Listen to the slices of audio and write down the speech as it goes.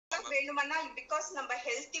வேணும்னா because நம்ம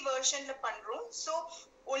healthy versionல பண்றோம் so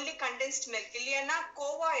only condensed milk இல்லையா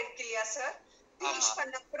கோவா இருக்கு இல்லையா சார் finish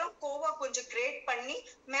பண்ண அப்புறம் கோவா கொஞ்சம் கிரேட் பண்ணி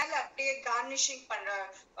மேல அப்படியே garnishing பண்ண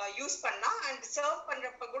யூஸ் பண்ணா and serve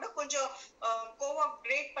பண்றப்ப கூட கொஞ்சம் கோவா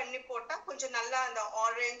கிரேட் பண்ணி போட்டா கொஞ்சம் நல்லா அந்த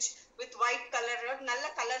ஆரஞ்சு with white color நல்ல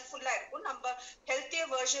கலர்ஃபுல்லா இருக்கும் நம்ம healthier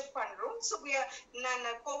version பண்றோம் so நான்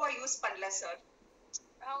கோவா யூஸ் பண்ணல சார்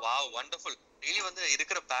வாவ் வண்டர்ஃபுல் டெய்லி வந்து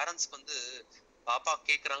இருக்கிற பேரண்ட்ஸ் வந்து பாப்பா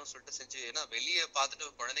கேக்குறாங்கன்னு சொல்லிட்டு செஞ்சு ஏன்னா வெளியே பார்த்துட்டு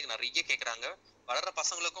குழந்தைங்க நிறைய கேக்குறாங்க வளர்ற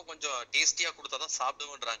பசங்களுக்கும் கொஞ்சம் டேஸ்டியா கொடுத்தாதான்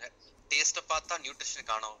சாப்பிடுவோன்றாங்க டேஸ்ட்டை பார்த்தா நியூட்ரிஷன்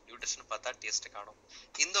காணும் நியூட்ரிஷன் பார்த்தா டேஸ்ட் காணும்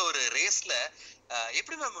இந்த ஒரு ரேஸ்ல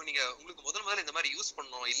எப்படி மேம் நீங்க உங்களுக்கு முதல்ல இந்த மாதிரி யூஸ்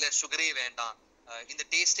பண்ணணும் இல்ல சுகரே வேண்டாம் இந்த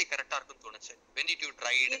டேஸ்டே கரெக்டா இருக்குன்னு தோணுச்சு when did you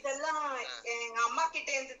try it இதெல்லாம் எங்க அம்மா கிட்ட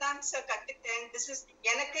இருந்து தான் சார் கத்துட்டேன் this is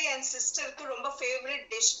எனக்கு என் சிஸ்டருக்கு ரொம்ப ஃபேவரட்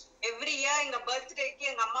டிஷ் எவ்ரி இயர் எங்க பர்த்டேக்கு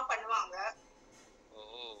எங்க அம்மா பண்ணுவாங்க ஓ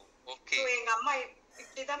ஓகே சோ எங்க அம்மா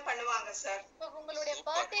இப்படி தான் பண்ணுவாங்க சார் உங்களுடைய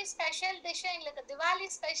பர்த்டே ஸ்பெஷல் டிஷ் எங்களுக்கு திவாலி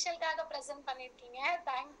ஸ்பெஷல்காக பிரசன்ட் பண்ணிருக்கீங்க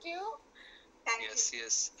thank you S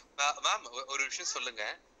yes ma'am ஒரு விஷயம் சொல்லுங்க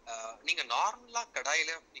நீங்க நார்மலா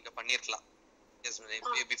கடாயில நீங்க பண்ணிருக்கலாம் yes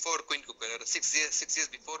before queen cook ஒரு 6 years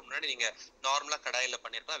before முன்னாடி நீங்க நார்மலா கடாயில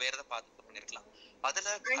பண்ணிருக்கலாம் வேற ஏதாவது பாத்துட்டு பண்ணிருக்கலாம்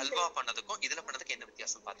அதுல ஹல்வா பண்ணதுக்கும் இதுல பண்ணதுக்கு என்ன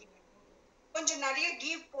வித்தியாசம் பாத்தீங்க கொஞ்சம் நிறைய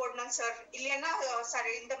கீ போடணும் சார் இல்லைன்னா சார்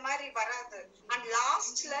இந்த மாதிரி வராது அண்ட்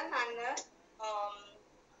லாஸ்ட்ல நான்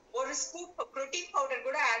ஒரு ஸ்கூப் புரோட்டீன் பவுடர்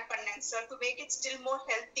கூட ஆட் பண்ணேன் sir to make it still more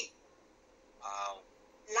healthy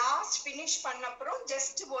last finish பண்ண அப்புறம்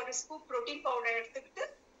ஜஸ்ட் ஒரு ஸ்கூப் புரோட்டீன் பவுடர் எடுத்துக்கிட்டு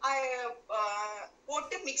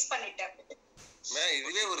போட்டு மிக்ஸ் பண்ணிட்டேன்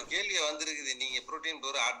இதுவே ஒரு கேள்வி வந்திருக்குது நீங்க புரோட்டீன்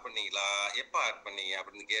பவுடர் ஆட் பண்ணீங்களா எப்ப ஆட் பண்ணீங்க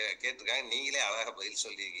அப்படின்னு கேட்டிருக்காங்க நீங்களே அழகா பதில்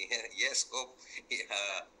சொல்லியிருக்கீங்க S COPE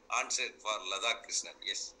answer for Latha Krishnan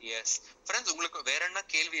S S friends உங்களுக்கு வேற என்ன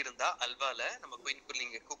கேள்வி இருந்தா அல்வால நம்ம குயின்குள்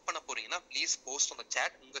நீங்க குக் பண்ண போறீங்கன்னா please post on the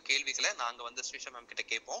chat உங்க கேள்விகளை நாங்க வந்து ஸ்ரீஷா மேம் கிட்ட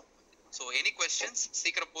கேட்போம் சோ எனி क्वेश्चंस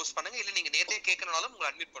சீக்கிரம் போஸ்ட் பண்ணுங்க இல்ல நீங்க நேரடியா கேட்கறனாலும் உங்களை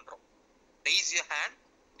அட்மிட் பண்றோம் raise your hand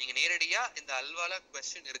நீங்க நேரடியா இந்த அல்வால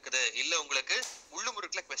क्वेश्चन இருக்குது இல்ல உங்களுக்கு முள்ளு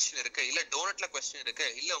முறுக்குல क्वेश्चन இருக்கு இல்ல டோனட்ல क्वेश्चन இருக்கு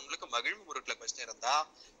இல்ல உங்களுக்கு மகிழ்வு முறுக்குல क्वेश्चन இருந்தா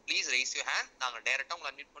ப்ளீஸ் raise your hand நாங்க டைரக்டா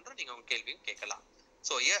உங்களை அட்மிட் பண்றோம் நீங்க உங்க கேள்வியும் கேட்கலாம்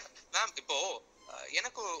சோ மேம் இப்போ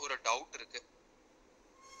எனக்கு ஒரு டவுட் இருக்கு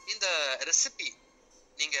இந்த ரெசிபி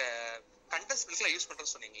நீங்க கண்டன்ஸ் மில்க்ல யூஸ்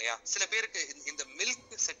பண்றேன்னு சொன்னீங்க இல்லையா சில பேருக்கு இந்த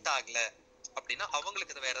மில்க் செட் ஆகல அப்படின்னா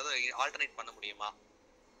அவங்களுக்கு இதை வேற ஏதாவது ஆல்டர்னேட் பண்ண முடியுமா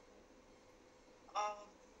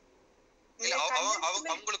இல்ல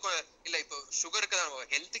அவங்களுக்கு இல்ல இப்போ சுகருக்கு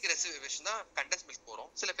ஹெல்த்துக்கு ரெசிபிஷன் தான் கண்டன்ஸ் மில்க்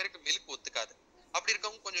போறோம் சில பேருக்கு மில்க் ஒத்துக்காது அப்படி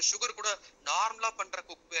இருக்கவங்க கொஞ்சம் சுகர் கூட நார்மலா பண்ற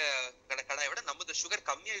கடாயை விட நம்ம சுகர்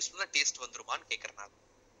கம்மியா யூஸ் பண்ணா டேஸ்ட் வந்துருமான்னு கேக்குறேன்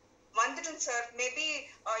வந்துடும் சார் மேபி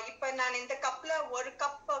இப்ப நான் இந்த கப்ல ஒரு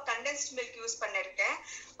கப் கண்டென்ஸ்ட் மில்க் யூஸ் பண்ணிருக்கேன்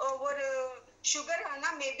ஒரு சுகர் ஆனா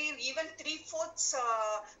மேபி ஈவன் 3/4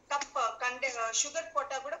 கப் சுகர்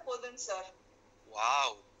போட்டா கூட போதும் சார்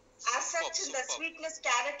வாவ் as such இந்த ஸ்வீட்னஸ்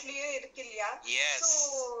கேரட்லயே இருக்கு இல்லையா சோ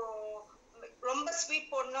ரொம்ப ஸ்வீட்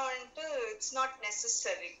போடணும்னு it's not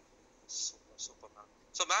necessary super ma'am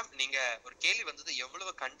so ma'am நீங்க ஒரு கேள்வி வந்தது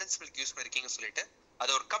எவ்வளவு கண்டென்ஸ் மில்க் யூஸ் பண்ணிருக்கீங்க சொல்லிட்டு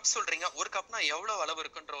அது ஒரு கப் சொல்றீங்க ஒரு கப்னா எவ்வளவு அளவு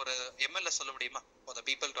இருக்குன்ற ஒரு ml சொல்ல முடியுமா for the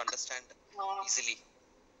people to understand easily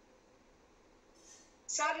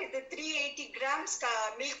sir இது 380 grams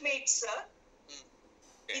milk made சார்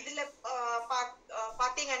இதுல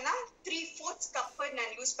பாத்தீங்கன்னா 3/4 கப்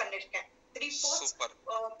நான் யூஸ் பண்ணிருக்கேன்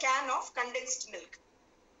 3/4 can of condensed milk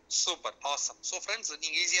super awesome so friends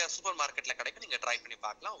நீங்க ஈஸியா சூப்பர் மார்க்கெட்ல கிடைக்கும் நீங்க ட்ரை பண்ணி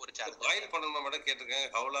பார்க்கலாம் ஒரு சேலஞ்ச் பாயில் பண்ணனும் மேடம் கேட்டிருக்கேன்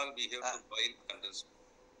how long we have to boil condensed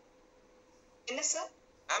என்ன சார்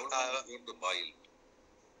to boil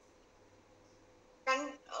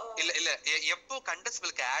இல்ல எப்போ கண்டென்ஸ்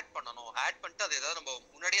மில்க் ஆட் பண்ணனும் ஆட் பண்ணிட்டு அது ஏதாவது நம்ம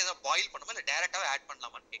முன்னாடியே ஏதாவது பாயில் பண்ணுமா இல்ல டைரக்டாவே ஆட்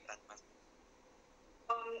பண்ணலாமான்னு கேக்குறாங்க மேம்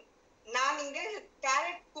நான் இங்க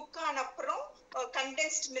கேரட் குக் ஆன அப்புறம்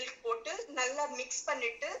கண்டென்ஸ்ட் மில்க் போட்டு நல்லா மிக்ஸ்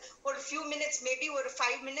பண்ணிட்டு ஒரு few minutes மேபி ஒரு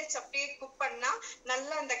 5 minutes அப்படியே குக் பண்ணா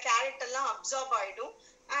நல்லா அந்த கேரட் எல்லாம் அப்சார்ப் ஆயிடும்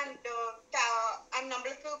and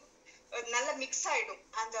நம்மளுக்கு நல்லா மிக்ஸ் ஆயிடும்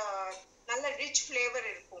அந்த நல்ல ரிச் ஃப்ளேவர்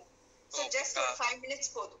இருக்கும் சோ ஜஸ்ட் ஒரு 5 minutes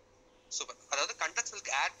போதும் சூப்பர் அதாவது கண்டென்ஸ்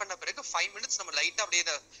மில்க் ஆட் பண்ண பிறகு 5 minutes நம்ம லைட்டா அப்படியே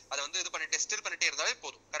அத வந்து இது பண்ணிட்டு ஸ்டிர் பண்ணிட்டே இருந்தாலே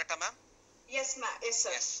போதும் கரெக்ட்டா ma'am yes ma'am yes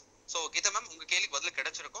sir so Geetha ma'am உங்க கேள்விக்கு பதில்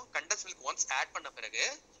கிடைச்சிருக்கும் கண்டென்ஸ் மில்க் ஒன்ஸ் ஆட் பண்ண பிறகு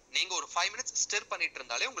நீங்க ஒரு 5 minutes ஸ்டிர் பண்ணிட்டு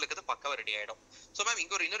இருந்தாலே உங்களுக்கு அது பக்காவா ரெடி ஆயிடும் சோ மேம்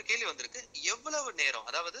இங்க ஒரு இன்னொரு கேள்வி வந்திருக்கு எவ்வளவு நேரம்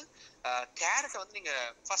அதாவது கேரட் வந்து நீங்க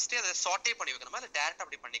ஃபர்ஸ்டே அதை சாட்டே பண்ணி வைக்கணுமா இல்ல டைரக்டா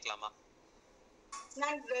அப்படி பண்ணிக்கலாமா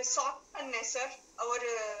நான் சாட் பண்ணேன் சார்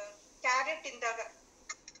ஒரு கேரட் இந்த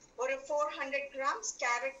ஒரு 400 grams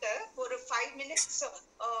கேரட் ஒரு 5 minutes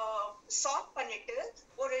சாட் பண்ணிட்டு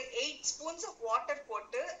ஒரு 8 spoons of water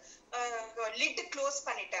போட்டு லிட் க்ளோஸ்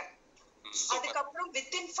பண்ணிட்டேன் அதுக்கப்புறம்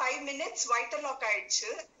within 5 minutes வைட்டல் லாக்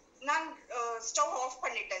ஆயிடுச்சு. நான் ஸ்டவ் ஆஃப்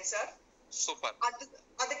பண்ணிட்டேன் சார். சூப்பர்.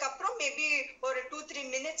 அதுக்கப்புறம் மேபி ஒரு 2-3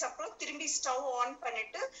 மினிட்ஸ் அப்புறம் திரும்பி ஸ்டவ் ஆன்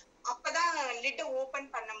பண்ணிட்டு அப்பதான் லிட் ஓபன்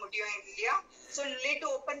பண்ண முடியும் இல்லையா? சோ லிட்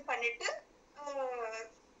ஓபன் பண்ணிட்டு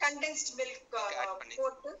கண்டென்ஸ்ட் மில்க்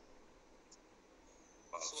போட்டு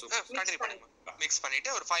மிக்ஸ் பண்ணிட்டு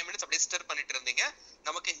ஒரு 5 minutes அப்படியே ஸ்டிர் பண்ணிட்டு இருந்தீங்க.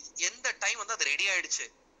 நமக்கு எந்த டைம் வந்து அது ரெடி ஆயிடுச்சு?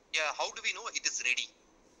 how do we know it is ready?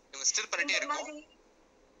 நீங்க ஸ்டிர் பண்ணிட்டே இருக்கோம்.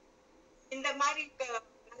 இந்த மாதிரி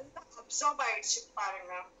நல்லா அப்சார்ப் ஆயிடுச்சு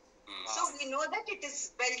பாருங்க. So we know that it is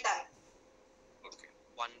well done. Okay,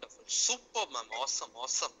 wonderful, super ma'am, awesome.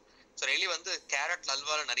 So really வந்து கேரட்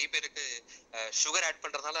அல்வால நிறைய பேருக்கு சுகர் ஆட்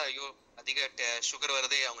பண்றதால ஐயோ அதிக சுகர்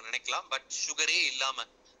வருதே அவங்க நினைக்கலாம். பட் சுகரே இல்லாம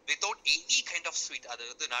without any kind of sweet, அது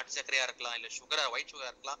வந்து நாட்டு சர்க்கரையா இருக்கலாம் இல்ல சுகரா ஒயிட்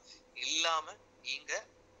சுகரா இருக்கலாம், இல்லாம நீங்க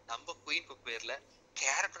நம்ம குயின் குக்வேர்ல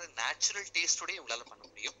கேரட்டோட நேச்சுரல் டேஸ்டோட உங்களால பண்ண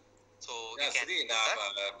முடியும். சோ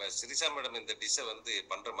சிரிசா மேடம் இந்த டிஷ்ஷை வந்து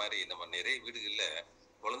பண்ற மாதிரி நம்ம நிறைய வீடுகள்ல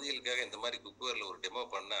குழந்தைகளுக்காக இந்த மாதிரி குக்வேர்ல ஒரு டெமோ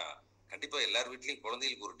பண்ணா கண்டிப்பா எல்லார் வீட்லயும்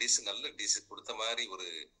குழந்தைகளுக்கு ஒரு டிஷ் நல்ல டிஷ் கொடுத்த மாதிரி ஒரு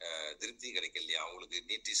திருப்தி கிடைக்கும் இல்லையா? அவங்களுக்கு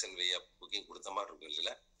நியூட்ரிஷன் வே ஆஃப் குக்கிங் கொடுத்த மாதிரி இருக்கும்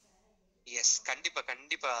இல்ல? எஸ், கண்டிப்பா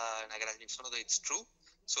நாகராஜ் நீங்க சொன்னது இட்ஸ் ட்ரூ.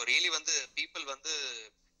 சோ ரியலி வந்து பீப்புள் வந்து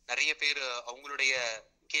நிறைய பேர் அவங்களுடைய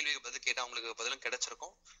கேள்விக்கு பதில் கேட்டா அவங்களுக்கு பதிலும்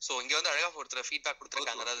கிடைச்சிருக்கும். சோ இங்க வந்து அழகா ஒருத்தர் ஃபீட்பேக்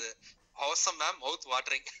கொடுத்திருக்காங்க. அதாவது awesome ma'am, mouth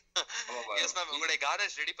watering. Yes ma'am, உங்களுடைய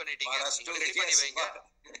கார்டன்ஸ் ரெடி பண்ணிட்டீங்க, ரெடி பண்ணி வைங்க.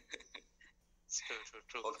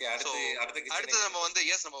 True. ஓகே, அடுத்து நம்ம வந்து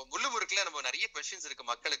எஸ் நம்ம முள்ளு முறுக்குல நம்ம நிறைய क्वेश्चंस இருக்கு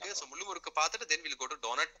மக்களுக்கு. சோ முள்ளு முறுக்கு பார்த்துட்டு then we'll go to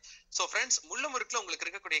donut. So friends, முள்ளு முறுக்குல உங்களுக்கு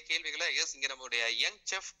இருக்கக்கூடிய கேள்விகளை எஸ் இங்க நம்மளுடைய யங்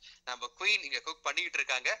செஃப் நம்ம குயின் இங்க குக் பண்ணிட்டு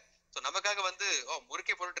இருக்காங்க. சோ நமக்காக வந்து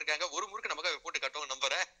முறுக்கே போட்டுட்டு இருக்காங்க. ஒரு முறுக்கு நமக்காக போட்டு கட்டவும்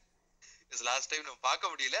நம்புறேன். இஸ் லாஸ்ட் டைம் நம்ம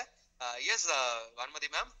பார்க்க முடியல. எஸ் வான்மதி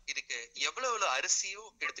மேம், இதுக்கு எவ்வளவு அரிசியும்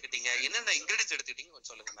எடுத்துக்கிட்டீங்க, என்னென்ன இன்கிரிடியன்ஸ் எடுத்துக்கிட்டீங்க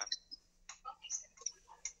கொஞ்சம் சொல்லுங்க மேம்.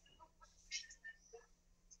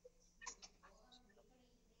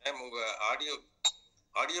 மேம் உங்க ஆடியோ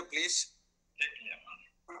ப்ளீஸ்.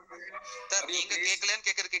 சார் நீங்க கேட்கலன்னு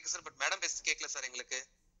கேக்குது சார், பட் மேடம் பேச கேட்கல சார் எங்களுக்கு.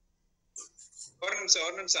 ஒரு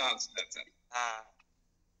நிமிஷம் sir.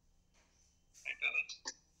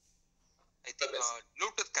 I think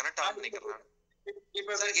Bluetooth connect on பண்ணிக்கிறேன்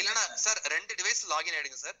சார். இல்லனா சார் ரெண்டு டிவைஸ் லாகின்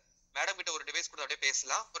ஆயிடுங்க சார். மேடம் கிட்ட ஒரு டிவைஸ் கூட அப்படியே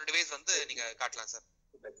பேசலாம், ஒரு டிவைஸ் வந்து நீங்க காட்டலாம் சார்.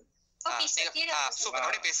 ஓகே சார், சூப்பர்,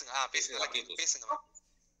 அப்படியே பேசுங்க. பேசுங்க.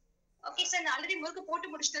 ஓகே சார், நான் ஆல்ரெடி முறுக்கு போட்டு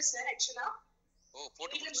முடிச்சிட்டேன் சார். एक्चुअली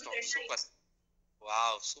போட்டு முடிச்சிட்டோம். Super,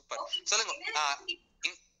 wow super. சொல்லுங்க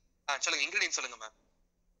சொல்லுங்க இன்கிரிடியன்ட் சொல்லுங்க மேம்.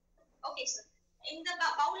 ஓகே சார், இந்த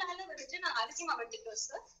பவுலால வந்துட்டு நான் அரிசி மாவு எடுத்துக்கிறோம்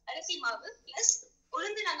சார். அரிசி மாவு பிளஸ்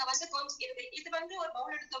உளுந்து நாங்க வந்து கொஞ்சம் இது வந்து ஒரு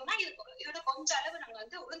பவுல் எடுத்தோம்னா இதோட கொஞ்சம் அளவு நாங்க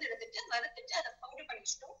வந்து உளுந்து எடுத்துட்டு வறுத்துட்டு அதை பவுடர் பண்ணி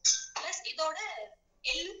வச்சிட்டோம். பிளஸ் இதோட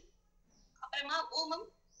எள், அப்புறமா ஓமம்,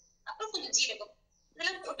 அப்புறம் கொஞ்சம் ஜீரகம்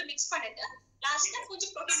இதெல்லாம் போட்டு மிக்ஸ் பண்ணிட்டு லாஸ்ட்ல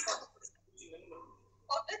கொஞ்சம் புரோட்டீன்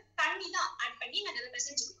போட்டு தண்ணி தான் ஆட் பண்ணி நாங்க அதை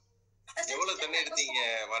பிசைஞ்சுக்கணும். எவ்வளவு தண்ணி எடுத்தீங்க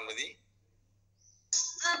வான்மதி?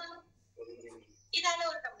 இதால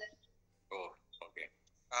ஒரு டம்ளர். ஓகே,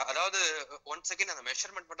 அதாவது ஒன் செகண்ட் அந்த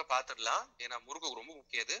மெஷர்மென்ட் மட்டும் பாத்துடலாம், ஏன்னா முறுக்கு ரொம்ப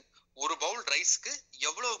முக்கியது. ஒரு பவுல் ரைஸ்க்கு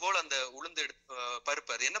எவ்வளவு பவுல் அந்த உளுந்து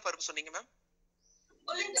பருப்பு, அது என்ன பருப்பு சொன்னீங்க மேம்?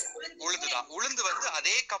 உளுந்துதான். உளுந்து வந்து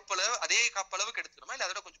அதே கப் அளவுக்கு எடுத்துக்கணுமா, இல்ல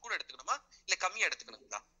அதோட கொஞ்சம் கூட எடுத்துக்கணுமா, இல்ல கம்மியா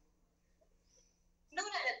எடுத்துக்கணுங்களா? 100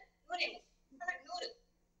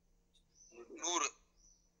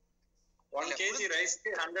 1 kg ரைஸ்க்கு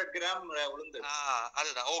 100 கிராம் உளுந்து.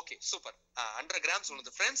 அதுதான். Okay super. 100 கிராம்ஸ்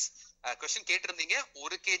உளுந்து. ஃப்ரெண்ட்ஸ், क्वेश्चन கேட்டிருந்தீங்க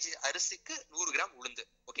 1 kg அரிசிக்கு 100 கிராம் உளுந்து.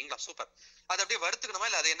 ஓகேங்களா, சூப்பர். அது அப்படியே வறுத்துக்கணுமா,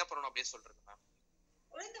 இல்ல அதை என்ன பண்ணணும் அப்படியே சொல்றேன் மேம்.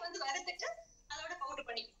 உளுந்து வந்து வறுத்துட்டு அதோட பவுடர்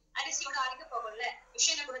பண்ணி அரிசியோட அரைக்க போகல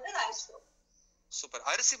விஷயம் கொடுத்து அதை அரைச்சுறோம். சூப்பர்.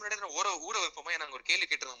 அரிசி முன்னாடி ஊற வைப்போமா? நாங்க ஒரு கேள்வி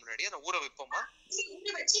கேட்டிருந்தோம் முன்னாடி, அதை ஊற வைப்போமா? ஊற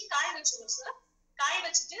வச்சு காய வச்சிருவோம் சார். காய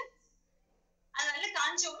வச்சுட்டு அது நல்லா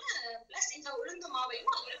காஞ்ச உடனே பிளஸ் இந்த உளுந்து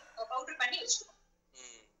மாவையும் பவுடர் பண்ணி வச்சுக்கணும்.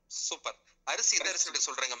 சூப்பர். அரிசி எந்த அரிசி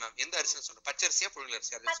சொல்றீங்க மேம்? எந்த அரிசி சொல்றீங்க? பச்சரிசியா புழுங்கல்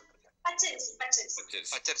அரிசி? அது சொல்றீங்க?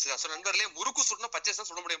 பச்சரிசி தான். சோ நண்பர்களே, முறுக்கு சுடுனா பச்சரிசி தான்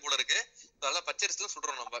சுட முடியும் போல இருக்கு. அதனால பச்சரிசி தான்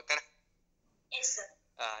சுடுறோம் நம்ம. கரெக்ட்? Yes sir.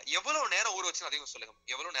 எவ்வளவு நேரம் ஊற வச்சு அதிகம் சொல்லுங்க.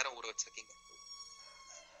 எவ்வளவு நேரம் ஊற வச்சிருக்கீங்க?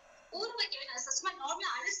 ஊற வைக்கவே நான் சஸ்மா நார்மலா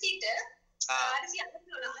அரிசிக்கு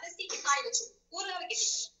காய வச்சு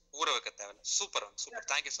ஊற வைக்க தேவையில்லை. Super super,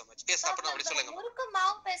 thank you so much. S, அப்ப அப்படி சொல்லுங்க. முறுக்கு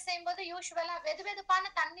மாவு பிசையும் போது யூசுவலா வெதுவெதுப்பான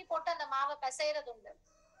தண்ணி போட்டு அந்த மாவை பிசைறது உண்டு.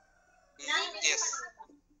 எஸ்,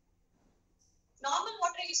 நார்மல்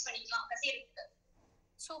வாட்டர் யூஸ் பண்ணிக்கலாம் பிசைறதுக்கு.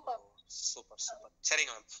 Super super super.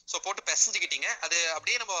 சரிங்க மேம். சோ போட்டு பிசைஞ்சிக்கிட்டீங்க. அது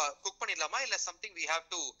அப்படியே நம்ம குக் பண்ணிடலாமா, இல்ல சம்திங் we have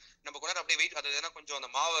to நம்ம கொஞ்ச நேரம் அப்படியே வெயிட், அது ஏன்னா கொஞ்சம் அந்த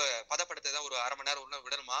மாவை பதப்படுத்த ஒரு அரை மணி நேரம்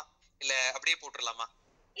விடணுமா, இல்ல அப்படியே போட்டுடலாமா?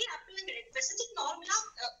 இல்ல அப்படிலாம் கிடையாது. பெசஞ்சிட்டு நார்மலா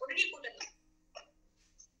உடனே போட்டுடலாம்.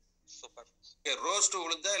 சூப்பர். ரோஸ்ட்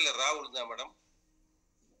உளுந்தா இல்ல ரா உளுந்தா மேடம்?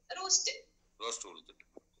 ரோஸ்ட். ரோஸ்ட் உளுந்து.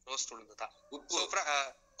 ரோஸ்ட் உளுந்துதா. உப்பு. சூப்பரா.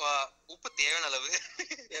 உப்பு தேவையான அளவு.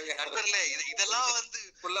 நண்பர்களே இதெல்லாம் வந்து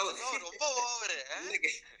ரொம்ப ஓவர்.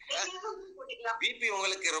 பிபி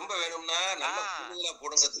உங்களுக்கு ரொம்ப வேணும்னா நல்லா கூடுதலா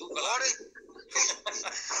போடுங்க, தூக்கலாம்.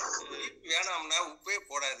 வேணாம்னா உப்பே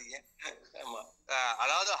போடாதீங்க. ஆமா,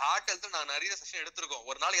 அதாவது ஹார்ட் ஹெல்த் நான் நிறைய செஷன் எடுத்திருக்கோம்.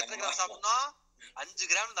 ஒரு நாள் எத்தனை கிராம் சாப்பிடணும்? 5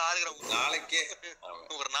 கிராம் 6 கிராம் நாளைக்கே,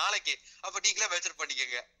 ஒரு நாளைக்கு. அப்ப நீங்களே மெஷர்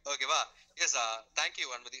பண்ணிக்கங்க. ஓகேவா? எஸ், தேங்க்யூ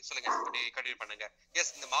அனுமதி. சொல்லுங்க, கண்டினியூ பண்ணுங்க.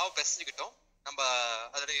 எஸ், இந்த மாவு பிசைஞ்சுக்கிட்டோம், நம்ம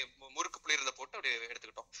அதோடைய முறுக்கு புளியறத போட்டு அப்படியே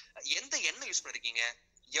எடுத்துக்கிட்டோம். எந்த எண்ணெய் யூஸ் பண்ணிருக்கீங்க,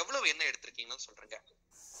 எவ்வளவு எண்ணெய் எடுத்திருக்கீங்கன்னு சொல்றீங்க?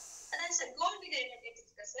 அதான் சார் கோல்ட் வினர் எண்ணெய்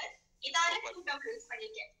எடுத்துக்கிட்டேன் சார். இதால 2 டம்ளர் யூஸ்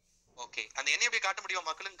பண்ணிருக்கேன். ஓகே, அந்த எண்ணெய் எப்படி காட்ட முடியும்?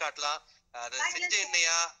 மக்களுக்கு காட்டலாம். அது செஞ்ச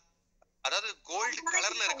எண்ணெயா? அதாவது கோல்ட்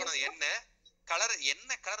கலர்ல இருக்கணும் எண்ணெய். கலர்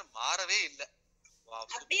எண்ணெய் கலர் மாறவே இல்லை.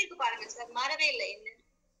 அப்படியே இருக்கு பாருங்க சார், மாறவே இல்லை எண்ணெய்.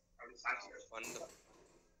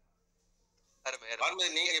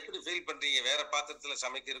 நீங்க எப்படி ஃபீல் பண்றீங்க? வேற பாத்திரத்துல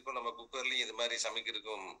சமைக்கிறதுக்கும் நம்ம குக்கர்லயும் இது மாதிரி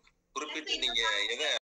சமைக்கிறதுக்கும் குறிப்பிட்டு நீங்க எதை